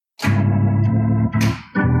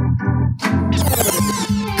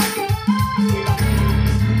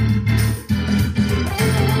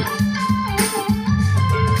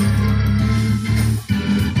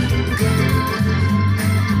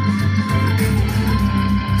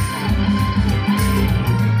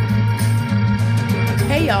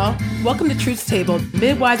y'all. Welcome to Truth's Table,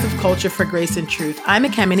 Midwives of Culture for Grace and Truth. I'm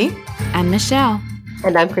Ekemini. I'm Michelle.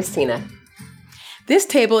 And I'm Christina. This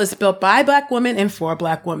table is built by Black women and for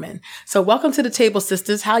Black women. So welcome to the table,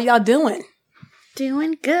 sisters. How y'all doing?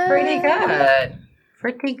 Doing good. Pretty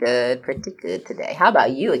good today. How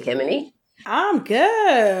about you, Ekemini? I'm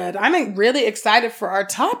good. I'm really excited for our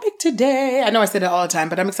topic today. I know I say that all the time,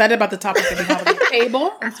 but I'm excited about the topic that we have on the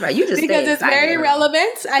table. That's right. You just because it's very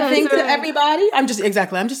relevant, I think, to everybody. I'm just an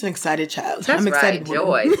excited child. That's I'm excited.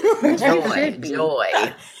 Right.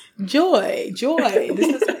 Joy.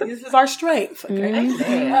 This is our strength.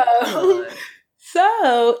 Okay.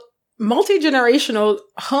 So multi-generational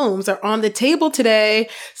homes are on the table today.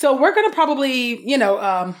 So we're going to probably,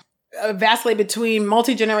 vacillate between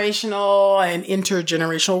multi-generational and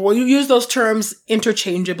intergenerational. We'll use those terms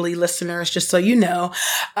interchangeably, listeners, just so you know.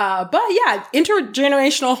 But yeah,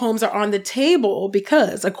 intergenerational homes are on the table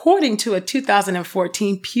because according to a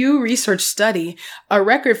 2014 Pew Research study, a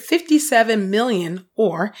record 57 million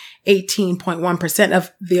or 18.1%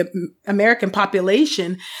 of the American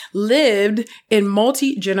population lived in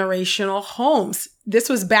multi-generational homes. This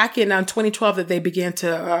was back in 2012 that they began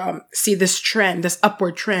to see this trend, this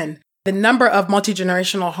upward trend. The number of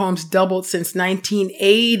multi-generational homes doubled since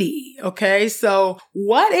 1980. Okay. So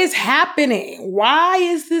what is happening? Why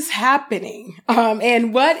is this happening?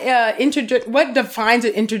 And what defines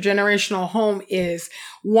an intergenerational home is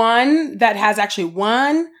one that has actually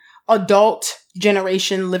one adult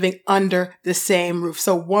generation living under the same roof.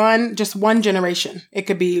 So just one generation. It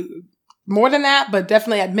could be more than that, but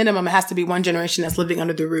definitely at minimum, it has to be one generation that's living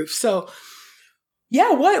under the roof. So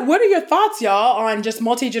yeah, what are your thoughts, y'all, on just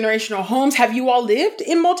multi-generational homes? Have you all lived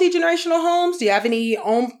in multi-generational homes? Do you have any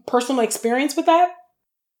own personal experience with that?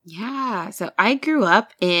 Yeah, so I grew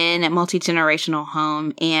up in a multi-generational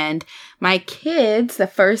home, and my kids, the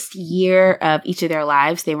first year of each of their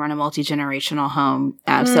lives, they were in a multi-generational home.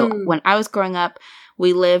 So when I was growing up,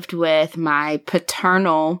 we lived with my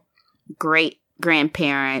paternal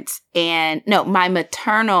great-grandparents my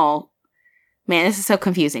maternal, man, this is so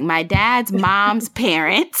confusing. My dad's mom's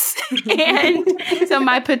parents, and so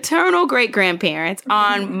my paternal great-grandparents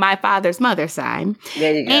on my father's mother's side.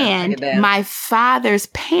 There you go. And my father's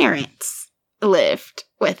parents lived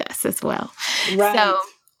with us as well. Right. So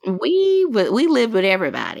we lived with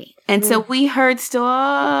everybody. And so we heard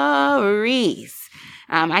stories.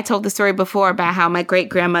 I told the story before about how my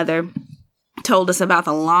great-grandmother told us about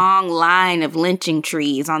the long line of lynching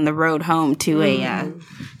trees on the road home to a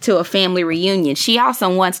family reunion. She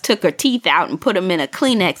also once took her teeth out and put them in a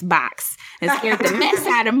Kleenex box and scared the mess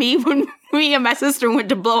out of me when me and my sister went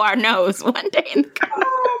to blow our nose one day in the car.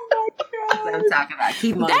 Oh my God. I'm talking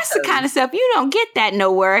about. That's the kind of stuff you don't get that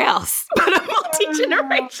nowhere else but a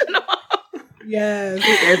multi-generational home. Yes.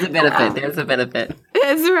 There's a benefit.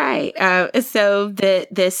 That's right. So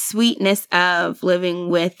the sweetness of living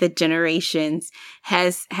with the generations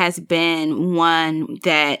has been one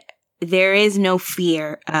that there is no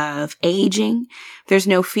fear of aging. There's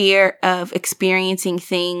no fear of experiencing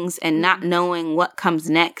things and not knowing what comes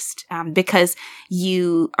next, because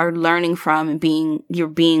you are learning from and you're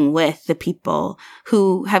being with the people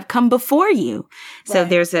who have come before you. So right.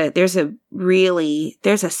 there's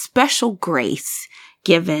a special grace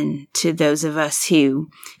given to those of us who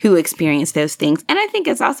experience those things. And I think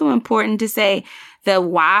it's also important to say the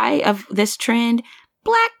why of this trend: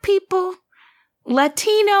 Black people,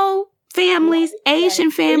 Latino families, Asian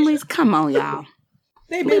families. Come on, y'all.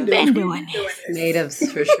 We've been doing this. Natives,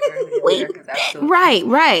 for sure. Right.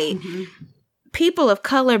 Mm-hmm. People of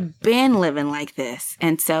color been living like this.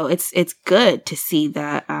 And so it's good to see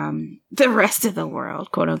the rest of the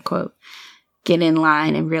world, quote unquote, get in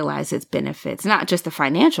line and realize its benefits. Not just the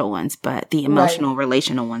financial ones, but the emotional,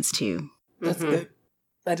 relational ones too. That's good.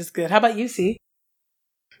 That is good. How about you, C?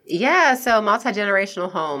 Yeah, so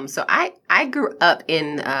multi-generational homes. So I grew up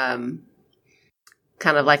in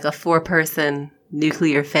kind of like a 4-person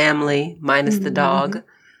nuclear family minus the dog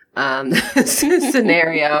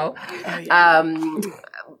scenario.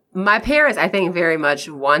 My parents, I think, very much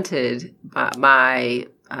wanted my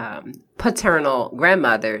paternal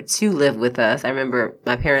grandmother to live with us. I remember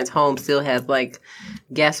my parents' home still has like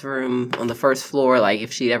guest room on the first floor. Like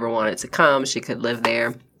if she ever wanted to come, she could live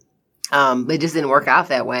there. But it just didn't work out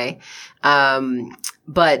that way.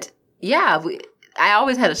 But yeah, I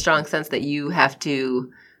always had a strong sense that you have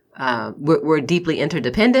to, we're deeply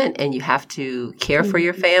interdependent and you have to care for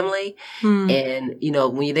your family. And,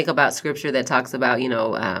 when you think about scripture that talks about,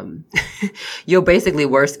 you're basically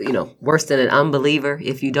worse than an unbeliever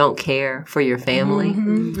if you don't care for your family.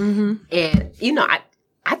 And,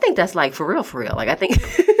 I think that's like for real. Like, I think,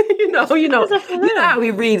 you know how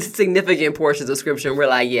we read significant portions of scripture and we're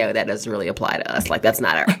like, yeah, that doesn't really apply to us. Like, that's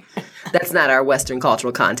not our Western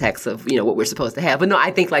cultural context of, what we're supposed to have. But no,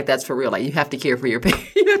 I think like that's for real. Like, you have to care for your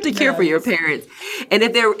for your parents. And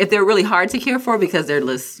if they're really hard to care for because they're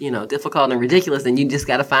less, difficult and ridiculous, then you just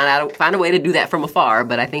got to find a way to do that from afar.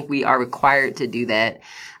 But I think we are required to do that.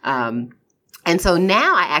 And so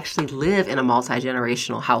now I actually live in a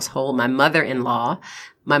multi-generational household. My mother-in-law,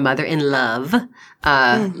 my mother-in-love,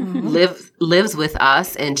 lives with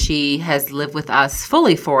us, and she has lived with us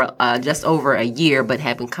fully for just over a year, but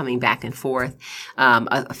had been coming back and forth.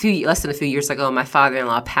 Less than a few years ago, my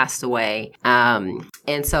father-in-law passed away.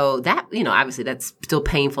 And so that, obviously that's still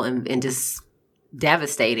painful and just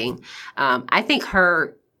devastating. I think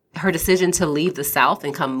her decision to leave the South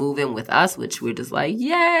and come move in with us, which we're just like,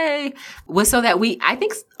 yay, was so that we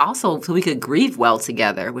could grieve well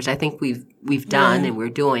together, which I think we've done and we're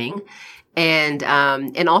doing. And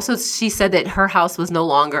also she said that her house was no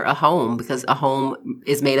longer a home because a home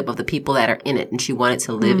is made up of the people that are in it, and she wanted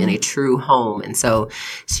to live in a true home. And so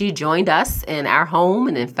she joined us in our home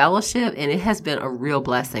and in fellowship, and it has been a real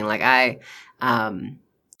blessing. Like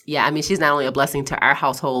she's not only a blessing to our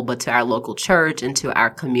household, but to our local church and to our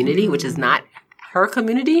community, which is not her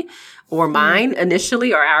community or mine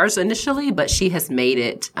initially or ours initially, but she has made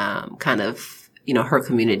it her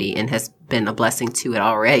community and has been a blessing to it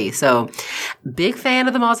already. So big fan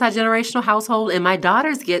of the multi-generational household. And my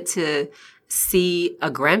daughters get to see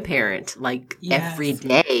a grandparent every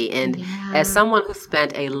day. And as someone who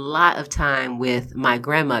spent a lot of time with my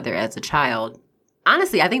grandmother as a child,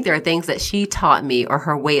 honestly, I think there are things that she taught me or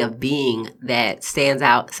her way of being that stands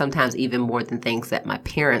out sometimes even more than things that my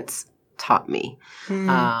parents taught me.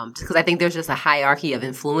 Because I think there's just a hierarchy of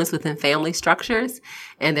influence within family structures.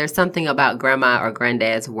 And there's something about grandma or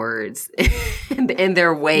granddad's words and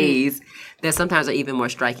their ways that sometimes are even more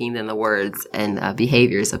striking than the words and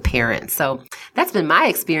behaviors of parents. So that's been my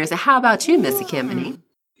experience. And how about you, Missy Kimberly?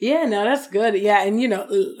 Yeah, no, that's good. Yeah, and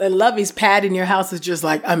Lovey's pad in your house is just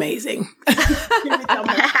like amazing.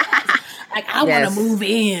 I want to move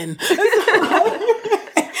in.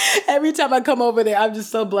 Every time I come over there, I'm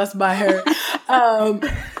just so blessed by her.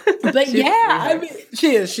 But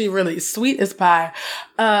she really sweet as pie.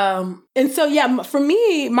 And so, for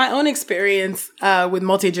me, my own experience with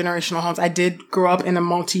multi-generational homes, I did grow up in a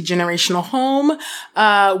multi-generational home,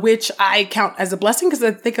 which I count as a blessing because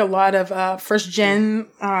I think a lot of first-gen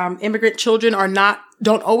immigrant children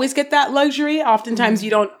don't always get that luxury. Oftentimes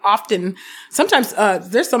sometimes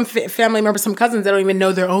there's some family members, some cousins that don't even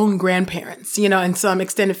know their own grandparents, and some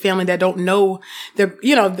extended family that don't know their,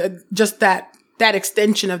 just that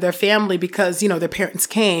extension of their family because, their parents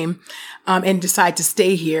came and decide to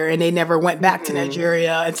stay here and they never went back to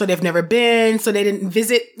Nigeria. And so they've never been, so they didn't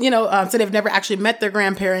visit, so they've never actually met their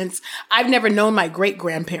grandparents. I've never known my great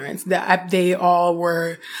grandparents. They all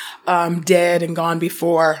were dead and gone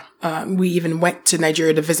before we even went to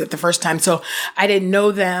Nigeria to visit the first time. So I didn't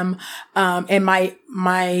know them. And my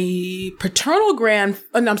maternal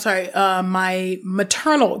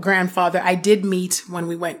grandfather, I did meet when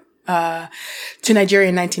we went to Nigeria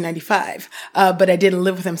in 1995. But I didn't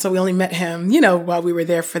live with him. So we only met him, while we were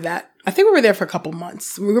there for that. I think we were there for a couple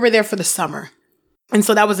months. We were there for the summer. And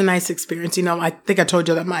so that was a nice experience. I think I told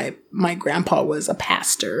you that my grandpa was a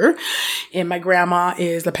pastor and my grandma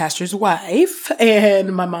is the pastor's wife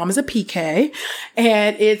and my mom is a PK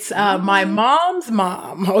and it's, my mom's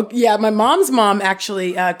mom. Yeah. My mom's mom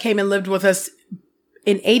actually, came and lived with us.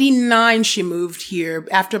 In 89, she moved here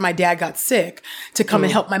after my dad got sick to come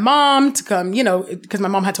and help my mom to come, because my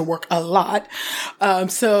mom had to work a lot.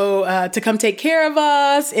 So to come take care of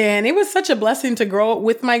us. And it was such a blessing to grow up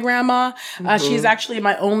with my grandma. She's actually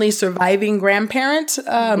my only surviving grandparent.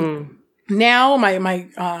 Now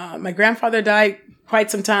my grandfather died quite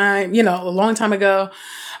some time, a long time ago.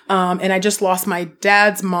 And I just lost my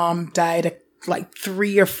dad's mom died like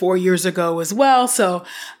 3 or 4 years ago as well. So,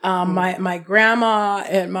 my grandma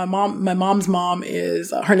and my mom's mom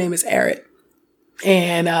her name is Erit.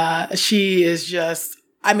 And, she is just,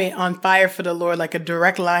 on fire for the Lord, like a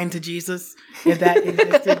direct line to Jesus. If that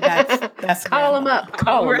existed, that's call him up.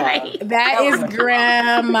 Call him up. That is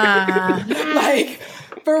grandma. Like,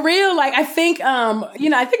 for real, I think,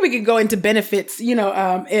 I think we could go into benefits, in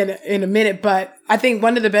a minute, but I think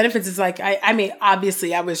one of the benefits is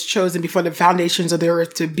obviously I was chosen before the foundations of the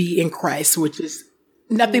earth to be in Christ, which is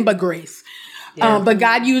nothing but grace. But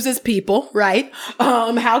God uses people, right?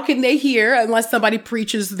 How can they hear unless somebody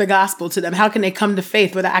preaches the gospel to them? How can they come to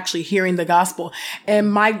faith without actually hearing the gospel?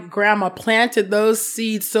 And my grandma planted those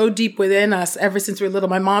seeds so deep within us ever since we were little.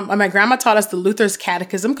 My grandma taught us the Luther's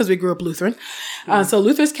Catechism because we grew up Lutheran. So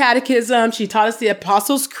Luther's Catechism, she taught us the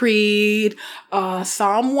Apostles' Creed,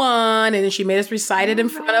 Psalm 1, and then she made us recite it in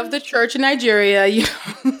front of the church in Nigeria.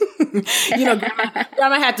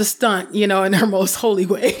 Grandma had to stunt, in her most holy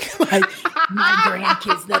way. Like, my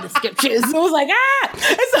grandkids know the scriptures. It was like,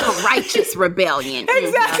 it's a righteous rebellion.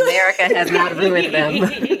 Exactly. America has not ruined them.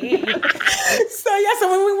 So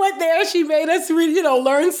when we went there, she made us read,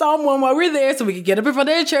 learn Psalm 1 while we were there so we could get up in front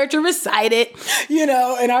of the church and recite it, in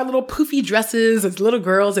our little poofy dresses as little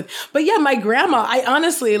girls. But yeah, my grandma, I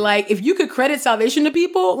honestly, like, if you could credit salvation to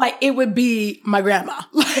people, like, it would be my grandma.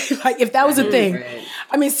 like if that was a thing. Right.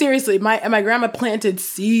 I mean, seriously, my grandma planted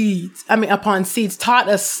seeds. Upon seeds, taught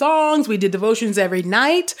us songs. We did devotions every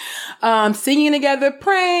night, singing together,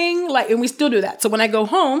 praying, and we still do that. So when I go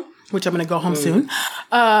home, which I'm going to go home soon,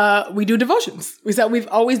 we do devotions. We've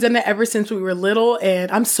always done that ever since we were little.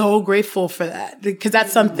 And I'm so grateful for that because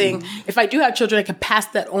that's something, if I do have children, I can pass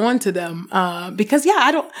that on to them. Because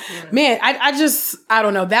I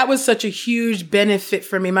don't know. That was such a huge benefit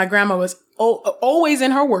for me. My grandma was always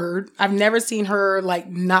in her word. I've never seen her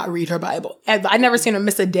not read her Bible. I've never seen her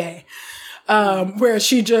miss a day. Where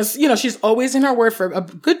she just, she's always in her word for a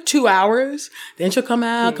good 2 hours. Then she'll come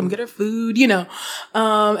out, come get her food, and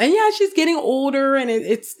she's getting older and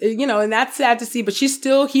it's, and that's sad to see, but she's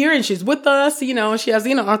still here and she's with us, she has,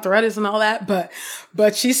 arthritis and all that, but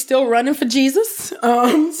she's still running for Jesus,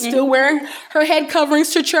 still wearing her head coverings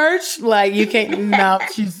to church.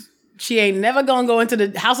 She ain't never gonna go into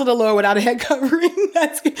the house of the Lord without a head covering.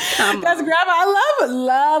 That's grandma. I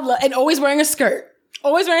love, and always wearing a skirt.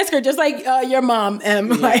 Always wearing a skirt, just like your mom.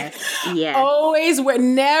 Always wear.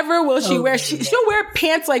 Never will she wear. She'll wear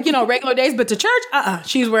pants regular days, but to church,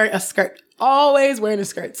 she's wearing a skirt. Always wearing a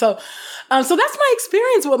skirt. So that's my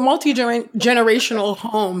experience with multi-generational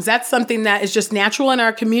homes. That's something that is just natural in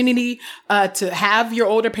our community, to have your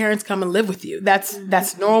older parents come and live with you.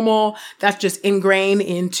 That's normal. That's just ingrained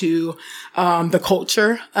into, the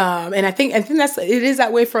culture. And I think it is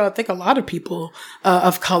that way for, I think, a lot of people,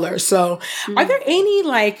 of color. So are there any,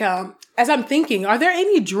 as I'm thinking, are there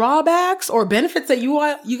any drawbacks or benefits that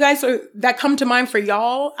you guys that come to mind for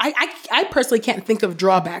y'all? I personally can't think of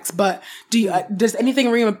drawbacks, but does anything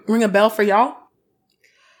ring a bell for y'all?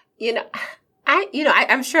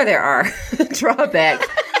 I'm sure there are drawbacks.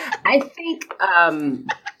 I think,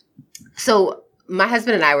 so my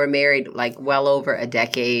husband and I were married well over a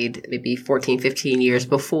decade, maybe 14, 15 years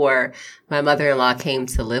before my mother-in-law came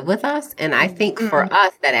to live with us. And I think for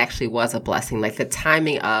us, that actually was a blessing. The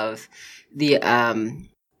timing of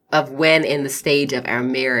of when in the stage of our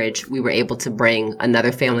marriage we were able to bring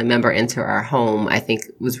another family member into our home, I think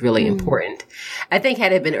was really important. I think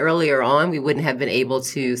had it been earlier on, we wouldn't have been able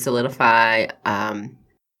to solidify kind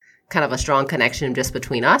of a strong connection just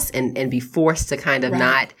between us and be forced to kind of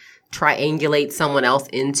not triangulate someone else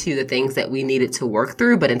into the things that we needed to work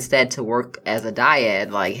through, but instead to work as a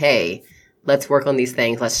dyad, hey, let's work on these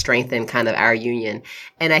things. Let's strengthen kind of our union.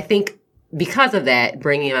 And I think because of that,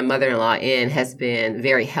 bringing my mother-in-law in has been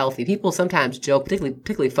very healthy. People sometimes joke,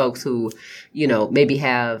 particularly folks who, maybe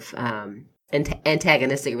have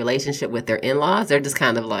antagonistic relationship with their in-laws. They're just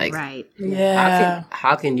kind of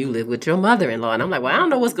how can you live with your mother-in-law? And I'm like, well, I don't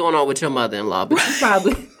know what's going on with your mother-in-law, but you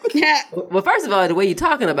probably... Well, first of all, the way you're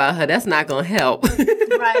talking about her, that's not going to help.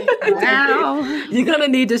 Right. Wow. You're going to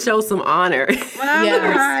need to show some honor.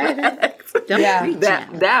 That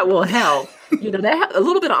will help. That a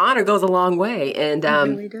little bit of honor goes a long way. And, it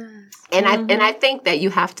really does. And I think that you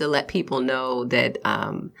have to let people know that,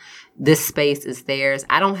 this space is theirs.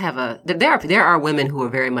 I don't have there are women who are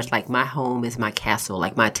very much like, my home is my castle,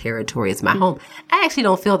 like my territory is my home. I actually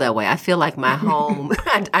don't feel that way. I feel like my home,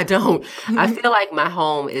 I don't. I feel like my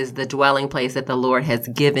home is the dwelling place that the Lord has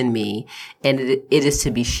given me, and it is to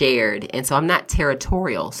be shared. And so I'm not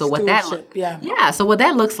territorial. So what that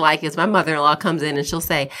looks like is my mother-in-law comes in and she'll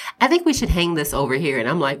say, I think we should hang this over here. And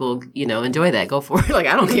I'm like, well, enjoy that. Go for it.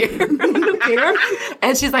 I don't care.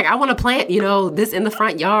 And she's like, I want to plant, this in the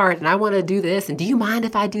front yard, and I want to do this. And do you mind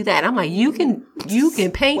if I do that? And I'm like, you can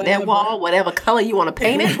paint that wall whatever color you want to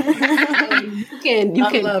paint it. you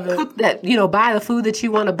can cook that, buy the food that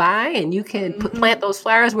you want to buy, and you can plant those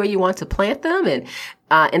flowers where you want to plant them. And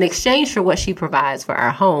in exchange for what she provides for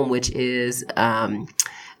our home, which is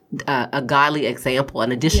a godly example,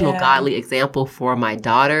 an additional godly example for my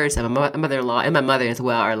daughters, and my mother-in-law and my mother as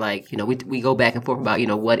well are like, we go back and forth about,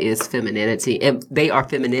 what is femininity, and they are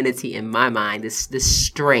femininity in my mind, this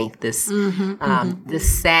strength, this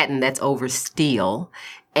satin that's over steel.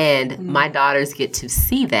 And my daughters get to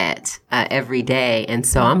see that every day. And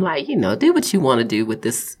so I'm like, do what you want to do with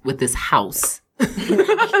this house,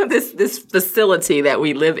 this facility that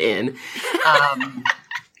we live in.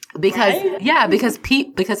 Because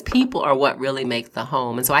people are what really make the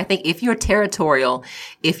home. And so I think if you're territorial,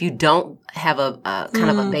 if you don't have a kind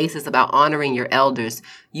of a basis about honoring your elders,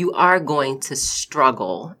 you are going to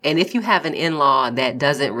struggle. And if you have an in-law that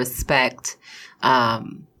doesn't respect,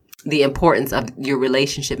 the importance of your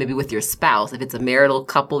relationship, maybe with your spouse, if it's a marital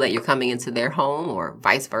couple that you're coming into their home or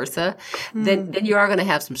vice versa, then you are going to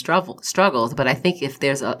have some struggles. But I think if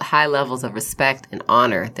there's a high levels of respect and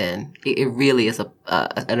honor, then it really is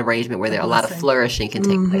an arrangement where there a lot of flourishing can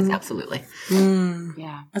take place. Absolutely.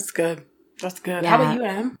 Yeah. That's good. Yeah. How about you,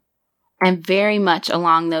 Em? And very much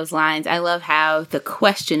along those lines, I love how the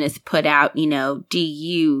question is put out, do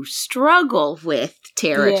you struggle with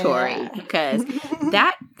territory? Yeah. Because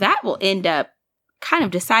that will end up kind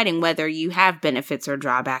of deciding whether you have benefits or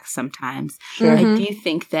drawbacks sometimes. Sure. I do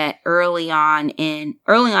think that early on in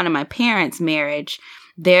my parents' marriage,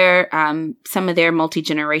 some of their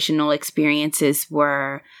multi-generational experiences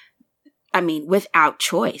were, without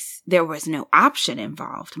choice. There was no option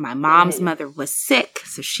involved. My mom's mother was sick,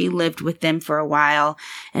 so she lived with them for a while.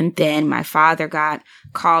 And then my father got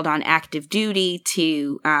called on active duty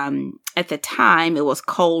to, at the time, it was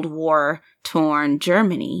Cold War torn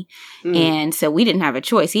Germany. And so we didn't have a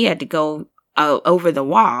choice. He had to go over the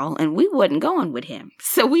wall, and we wasn't going with him.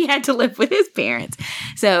 So we had to live with his parents.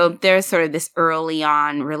 So there's sort of this early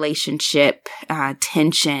on relationship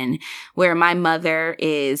tension where my mother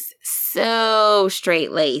is so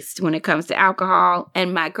straight-laced when it comes to alcohol,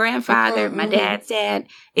 and my grandfather, my dad's dad,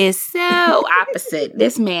 is so opposite.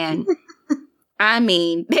 This man,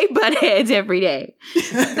 they butt heads every day.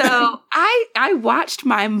 So I watched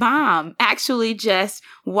my mom actually just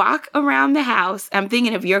walk around the house. I'm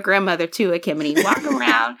thinking of your grandmother too, Ekemini. Walk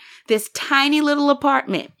around this tiny little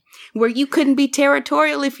apartment where you couldn't be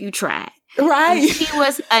territorial if you tried. Right. And she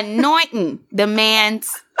was anointing the man's,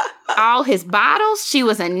 all his bottles. She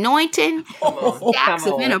was anointing stacks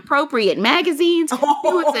of inappropriate magazines. She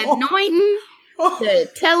was anointing the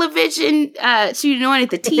television, she anointed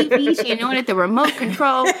the TV, she anointed the remote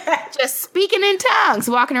control, just speaking in tongues,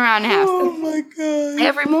 walking around the house. Oh my God.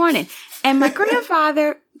 Every morning. And my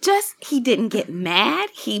grandfather he didn't get mad.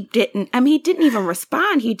 He didn't even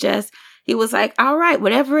respond. He was like, all right,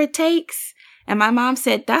 whatever it takes. And my mom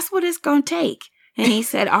said, that's what it's going to take. And he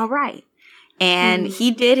said, all right. And he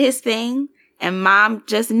did his thing. And mom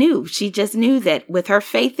she just knew that with her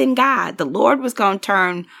faith in God, the Lord was going to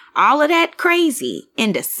turn all of that crazy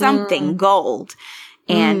into something gold.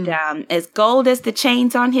 And as gold as the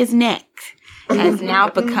chains on his neck has now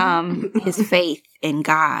become his faith in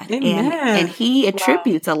God. And he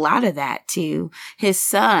attributes a lot of that to his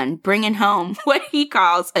son bringing home what he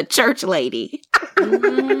calls a church lady.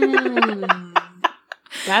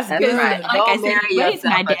 That's good. Right. Like I said, he raised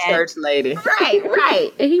my dad. Church lady.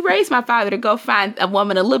 Right. And he raised my father to go find a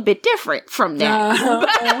woman a little bit different from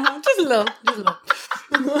that. Just a little.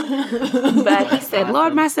 But he said,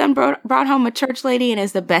 Lord, my son brought home a church lady, and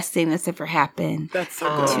it's the best thing that's ever happened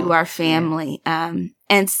to our family.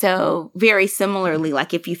 And so very similarly,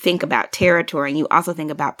 like if you think about territory and you also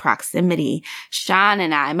think about proximity, Sean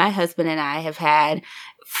and I, my husband and I, have had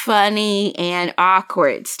funny and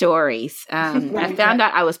awkward stories. I found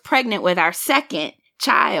out I was pregnant with our second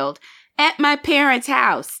child at my parents'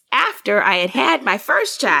 house after I had my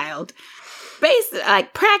first child, basically,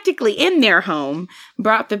 like practically in their home,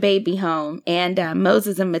 brought the baby home. And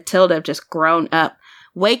Moses and Matilda have just grown up,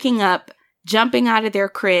 waking up, jumping out of their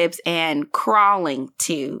cribs and crawling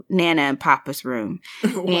to Nana and Papa's room.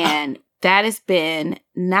 Wow. And that has been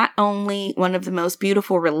not only one of the most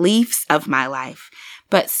beautiful reliefs of my life,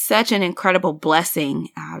 but such an incredible blessing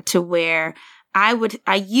to where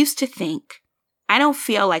I used to think, I don't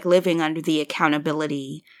feel like living under the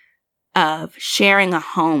accountability of sharing a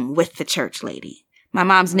home with the church lady. My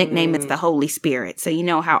mom's nickname is the Holy Spirit, so you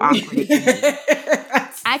know how awkward it is.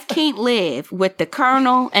 I can't live with the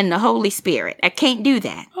Colonel and the Holy Spirit. I can't do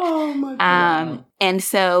that. Oh my God. And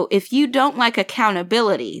so if you don't like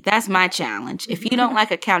accountability, that's my challenge. If you don't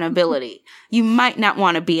like accountability, you might not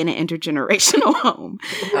want to be in an intergenerational home.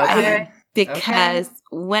 Okay. Because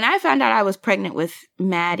when I found out I was pregnant with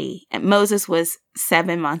Maddie, and Moses was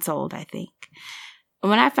 7 months old, I think.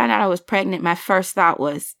 When I found out I was pregnant, my first thought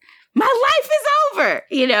was, my life is over.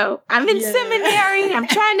 I'm in seminary. I'm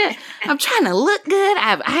trying to look good.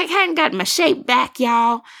 I hadn't got my shape back,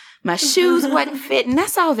 y'all. My shoes wasn't fitting.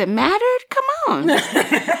 That's all that mattered. Come on.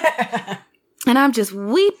 And I'm just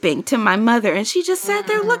weeping to my mother. And she just sat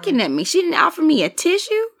there looking at me. She didn't offer me a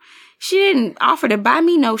tissue. She didn't offer to buy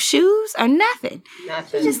me no shoes or nothing.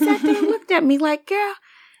 She just sat there and looked at me like, girl,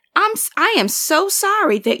 I am so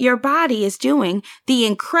sorry that your body is doing the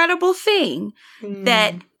incredible thing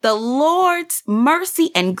that the Lord's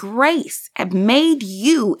mercy and grace have made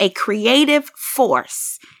you a creative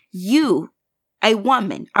force. You, a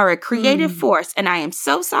woman, are a creative force, and I am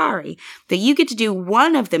so sorry that you get to do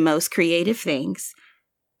one of the most creative things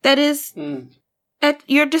that is at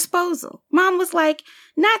your disposal. Mom was like,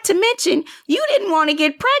 not to mention, you didn't want to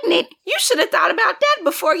get pregnant. You should have thought about that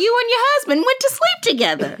before you and your husband went to sleep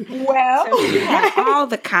together. Well, so she had all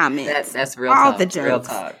the comments. That's real all talk. the jokes. Real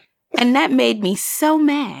talk. And that made me so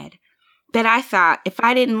mad that I thought, if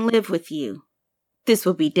I didn't live with you, this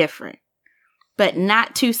would be different. But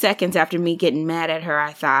not 2 seconds after me getting mad at her,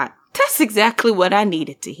 I thought, that's exactly what I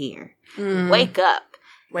needed to hear. Wake up.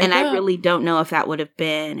 I really don't know if that would have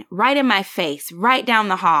been right in my face, right down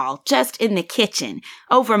the hall, just in the kitchen,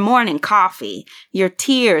 over morning coffee. Your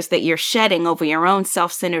tears that you're shedding over your own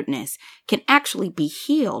self-centeredness can actually be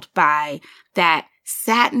healed by that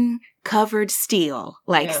satin-covered steel,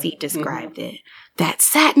 like C described it. That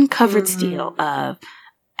satin-covered steel of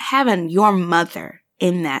having your mother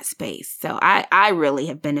in that space. So I really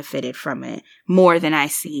have benefited from it more than I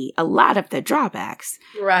see a lot of the drawbacks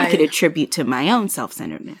I could attribute to my own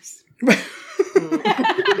self-centeredness.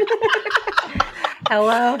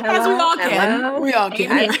 Hello. As we all can. We all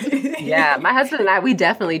can. Yeah, my husband and I, we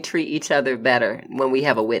definitely treat each other better when we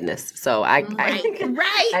have a witness. So I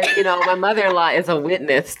my mother-in-law is a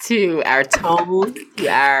witness to our tone, to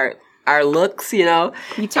our looks, You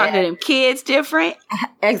talking to them kids different?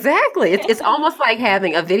 Exactly. It's almost like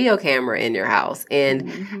having a video camera in your house.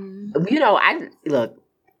 And,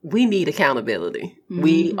 we need accountability.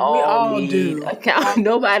 We all need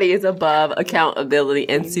nobody is above accountability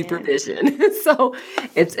and supervision. So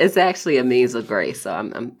it's actually a means of grace. So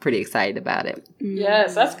I'm pretty excited about it.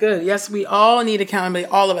 Yes, that's good. Yes, we all need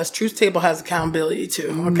accountability. All of us. Truth Table has accountability too.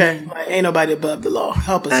 Okay, ain't nobody above the law.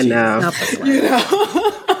 Help us. I know. Help us.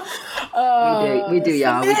 We do,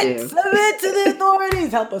 y'all. We do. Submit to the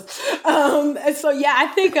authorities. Help us. And so, I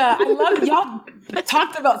think I love y'all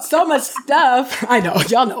talked about so much stuff. I know.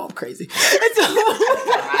 Y'all know I'm crazy.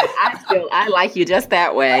 I like you just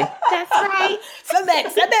that way. That's right. Submit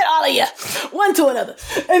all of you. One to another.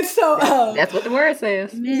 And so. That's what the word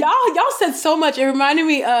says. Y'all said so much. It reminded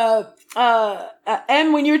me of,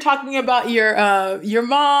 and when you were talking about your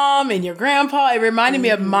mom and your grandpa, it reminded me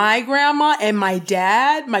of my grandma and my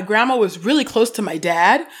dad. My grandma was really close to my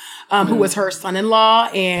dad, who was her son-in-law.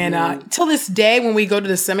 And till this day, when we go to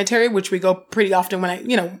the cemetery, which we go pretty often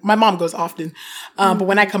when my mom goes often. But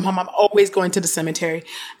when I come home, I'm always going to the cemetery.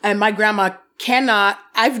 And my grandma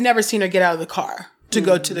I've never seen her get out of the car to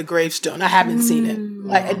go to the gravestone. I haven't seen it.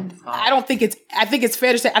 I think it's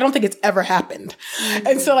fair to say, I don't think it's ever happened.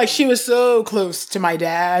 And so she was so close to my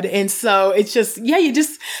dad. And so it's just,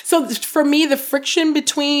 so for me, the friction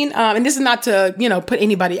between, and this is not to, put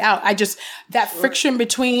anybody out. That friction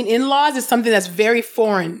between in-laws is something that's very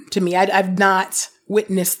foreign to me. I've not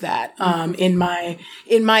witnessed that, in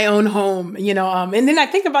my own home, and then I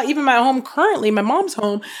think about even my home currently, my mom's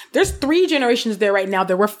home, there's 3 generations there right now.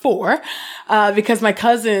 There were 4, because my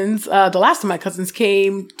cousins, the last of my cousins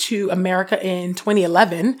came to America in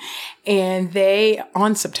 2011, and they,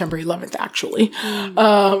 on September 11th, actually,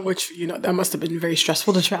 which, that must have been very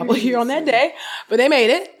stressful to travel here on that day, but they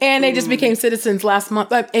made it, and they just became citizens last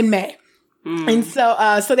month, in May. And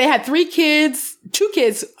so they had 2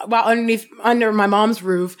 kids while under my mom's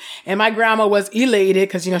roof. And my grandma was elated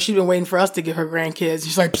because, she'd been waiting for us to give her grandkids.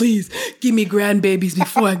 She's like, please give me grandbabies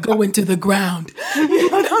before I go into the ground. And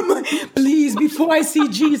I'm like, please, before I see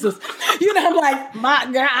Jesus. I'm like, my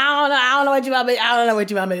girl, I don't know what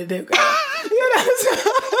you want me to do.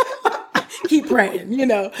 Keep praying,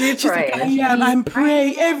 Keep praying. I'm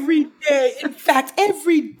praying every day. In fact,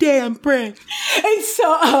 every day I'm praying. And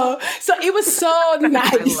so it was so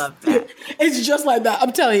nice. I love that. It's just like that.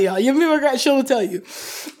 I'm telling y'all. You remember her, she'll tell you.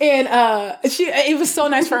 And it was so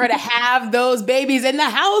nice for her to have those babies in the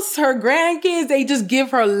house, her grandkids. They just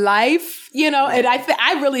give her life, And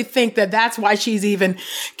I really think that that's why she's even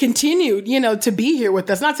continued, to be here with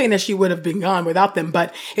us. Not saying that she would have been gone without them,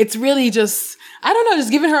 but it's really just, I don't know,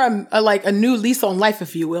 just giving her a new lease on life,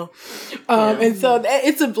 if you will. And so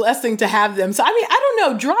it's a blessing relaxing to have them. So, I mean, I don't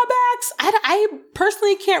know. Drawbacks, I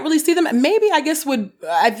personally can't really see them. Maybe I guess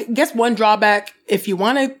one drawback, if you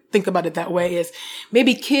want to think about it that way, is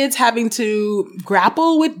maybe kids having to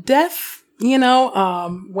grapple with death,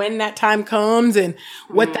 when that time comes and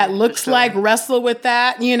what that looks like, wrestle with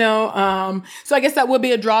that, So I guess that would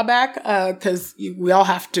be a drawback, because we all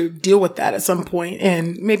have to deal with that at some point,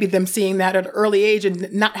 and maybe them seeing that at an early age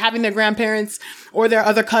and not having their grandparents or their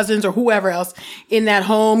other cousins or whoever else in that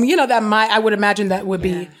home, I would imagine that would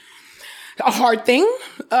be a hard thing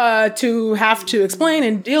to have to explain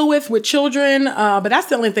and deal with children. But that's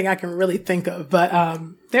the only thing I can really think of. But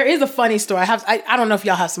there is a funny story. I don't know if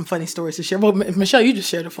y'all have some funny stories to share. Well, Michelle, you just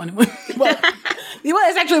shared a funny one. Well,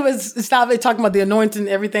 it actually was Stave talking about the anointing and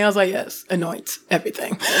everything. I was like, yes, anoint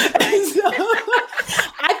everything. And so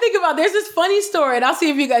I think about, there's this funny story, and I'll see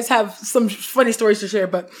if you guys have some funny stories to share,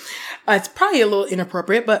 but it's probably a little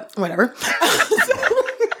inappropriate, but whatever.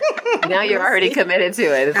 Now you're already committed to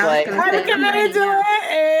it. It's like, I'm committed to it,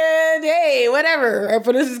 and hey, whatever.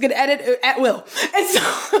 But this is gonna edit at will. And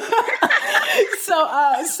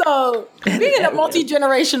so being in a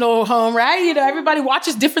multi-generational home, right? Everybody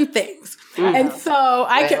watches different things, and so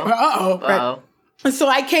I can. Right. And so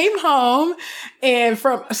I came home and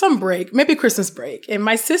from some break, maybe Christmas break, and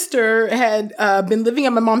my sister had been living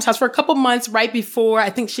at my mom's house for a couple months right before,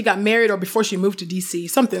 I think she got married or before she moved to DC,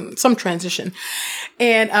 some transition.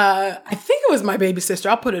 And I think it was my baby sister.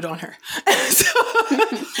 I'll put it on her. So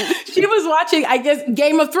she was watching, I guess,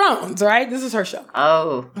 Game of Thrones, right? This is her show.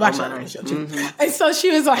 Watching her show too. Mm-hmm. And so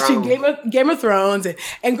she was watching Game of Thrones, and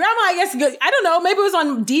Grandma, I guess, I don't know, maybe it was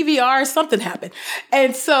on DVR, something happened.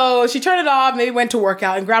 And so she turned it off, maybe went to work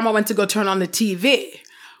out, and Grandma went to go turn on the TV.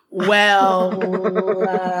 Well,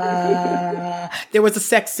 there was a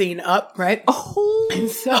sex scene up, right? And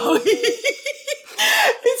so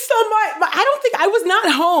I don't think I was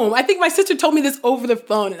not home. I think my sister told me this over the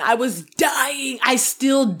phone, and I was dying. I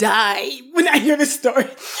still die when I hear this story.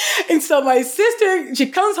 And so my sister, she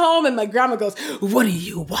comes home, and my grandma goes, "What are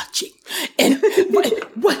you watching?" And what?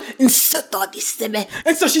 And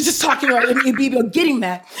so she's just talking about it, and people getting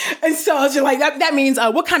mad. And so she's like, that means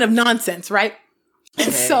what kind of nonsense, right?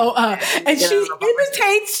 And so, and she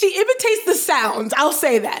imitates the sounds. I'll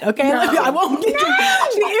say that, okay? No. I won't get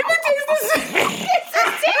She imitates the sounds.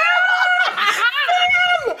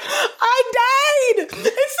 I died.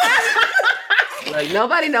 Like,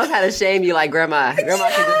 nobody knows how to shame you like Grandma. Grandma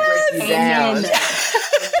can just break you down.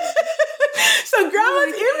 So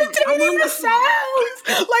Grandma's imitating the sounds.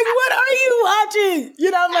 Like, what are you watching?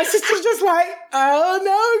 My sister's just like, oh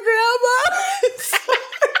no, Grandma.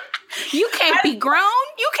 You can't be grown.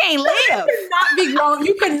 You can't live. You cannot be grown.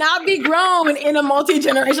 You cannot be grown in a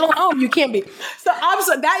multi-generational home. You can't be. So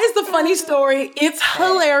obviously, that is the funny story. It's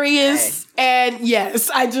hilarious. And yes,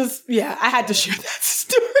 I had to share that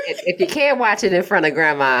story. If you can't watch it in front of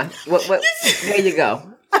Grandma, there you go.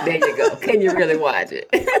 There you go. Can you really watch it?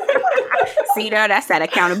 See, that's that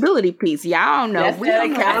accountability piece. Y'all don't know. That's the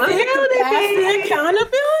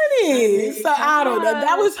accountability. So I don't know.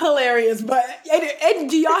 That was hilarious. But and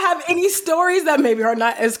do y'all have any stories that maybe are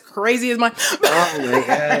not as crazy as mine? Oh my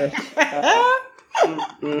gosh.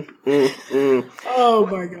 Oh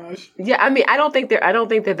my gosh. Yeah, I mean, I don't think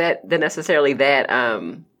they're necessarily that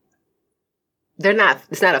they're not.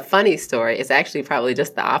 It's not a funny story. It's actually probably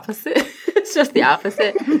just the opposite. It's just the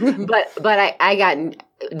opposite. But I got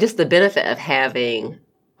just the benefit of having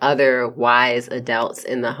other wise adults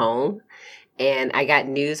in the home. And I got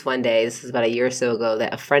news one day, this was about a year or so ago,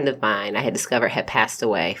 that a friend of mine I had discovered had passed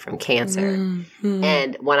away from cancer. Mm-hmm.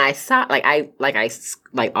 And when I saw, I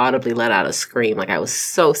audibly let out a scream, like I was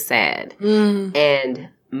so sad. Mm. And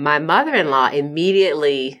my mother-in-law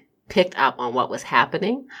immediately picked up on what was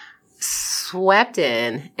happening, swept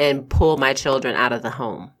in, and pulled my children out of the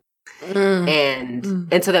home. And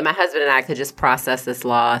so that my husband and I could just process this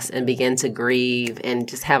loss and begin to grieve and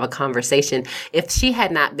just have a conversation. If she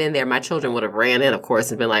had not been there, my children would have ran in, of course,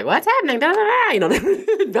 and been like, "What's happening?" Da, da,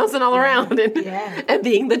 da, bouncing all around and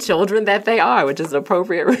being the children that they are, which is an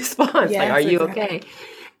appropriate response. Yes, like, are you okay?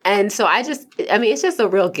 And so it's just a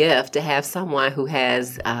real gift to have someone who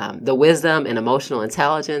has the wisdom and emotional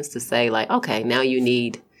intelligence to say, like, okay, now you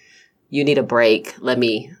need a break. Let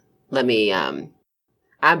me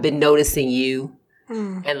I've been noticing you,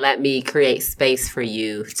 and let me create space for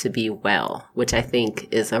you to be well, which I think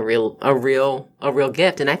is a real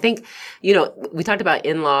gift. And I think, we talked about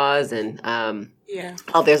in-laws and,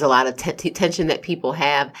 there's a lot of tension that people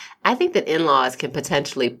have. I think that in-laws can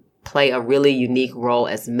potentially play a really unique role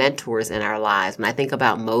as mentors in our lives. When I think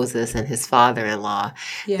about Moses and his father-in-law,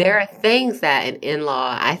 there are things that an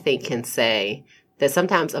in-law, I think, can say that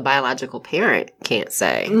sometimes a biological parent can't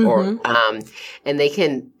say, or and it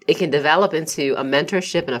can develop into a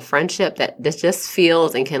mentorship and a friendship that just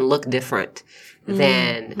feels and can look different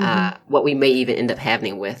than what we may even end up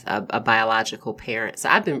having with a biological parent. So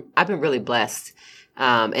I've been really blessed,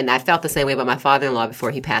 and I felt the same way about my father-in-law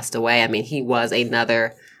before he passed away. I mean, he was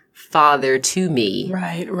another father to me,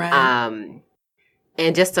 right.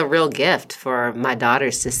 And just a real gift for my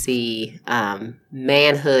daughters to see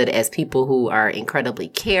manhood as people who are incredibly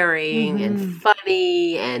caring and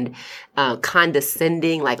funny and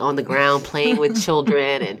condescending, like on the ground playing with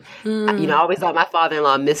children. And I always thought my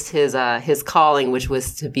father-in-law missed his calling, which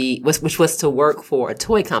was to work for a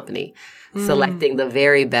toy company, selecting the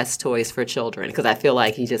very best toys for children. Because I feel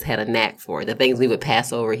like he just had a knack for it. The things we would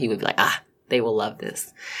pass over, he would be like, they will love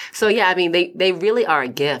this. So yeah, I mean, they really are a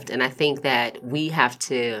gift. And I think that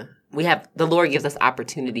the Lord gives us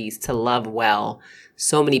opportunities to love well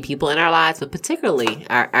so many people in our lives, but particularly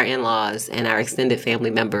our in-laws and our extended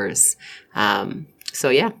family members. So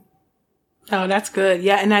yeah. Oh, that's good.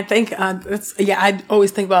 Yeah. And I think, I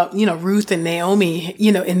always think about, Ruth and Naomi,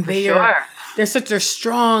 in there's such a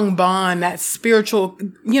strong bond, that spiritual,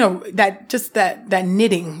 that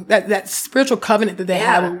knitting, that spiritual covenant that they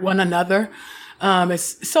have with one another.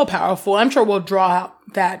 It's so powerful. I'm sure we'll draw out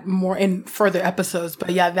that more in further episodes, but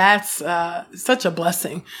yeah, that's, such a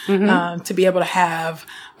blessing, to be able to have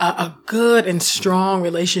a good and strong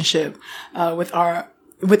relationship, with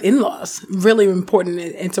in-laws. Really important.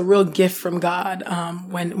 It's a real gift from God,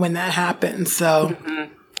 when that happens. So,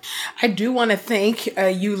 I do want to thank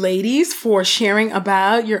you ladies for sharing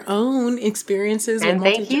about your own experiences with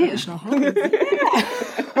multi-generational homes.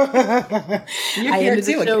 I ended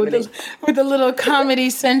the show with a little Comedy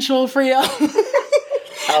Central for y'all.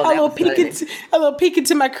 A little peek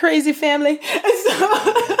into my crazy family.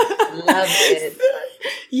 Love it.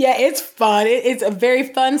 Yeah, it's fun. It's a very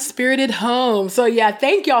fun, spirited home. So yeah,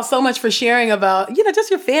 thank y'all so much for sharing about, just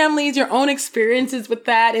your families, your own experiences with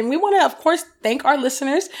that. And we want to, of course, thank our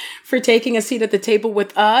listeners for taking a seat at the table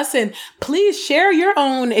with us. And please share your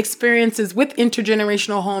own experiences with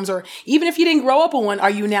intergenerational homes, or even if you didn't grow up in one, are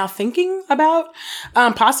you now thinking about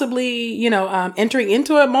possibly, entering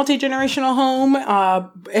into a multi-generational home?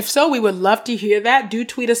 If so, we would love to hear that. Do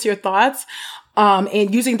tweet us your thoughts.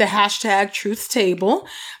 And using the hashtag TruthTable.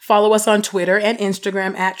 Follow us on Twitter and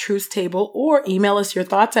Instagram at TruthTable, or email us your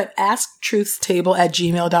thoughts at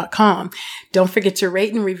asktruthstable@gmail.com. Don't forget to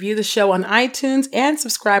rate and review the show on iTunes and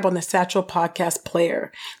subscribe on the Satchel Podcast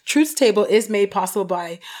Player. TruthTable is made possible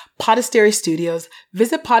by Podastery Studios.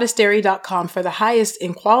 Visit podastery.com for the highest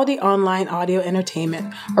in quality online audio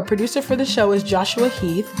entertainment. Our producer for the show is Joshua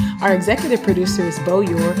Heath. Our executive producer is Bo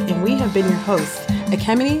York, and we have been your hosts,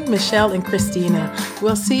 Ekemini, Michelle, and Christina.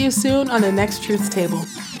 We'll see you soon on the next Truth Table.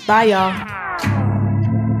 Bye, y'all.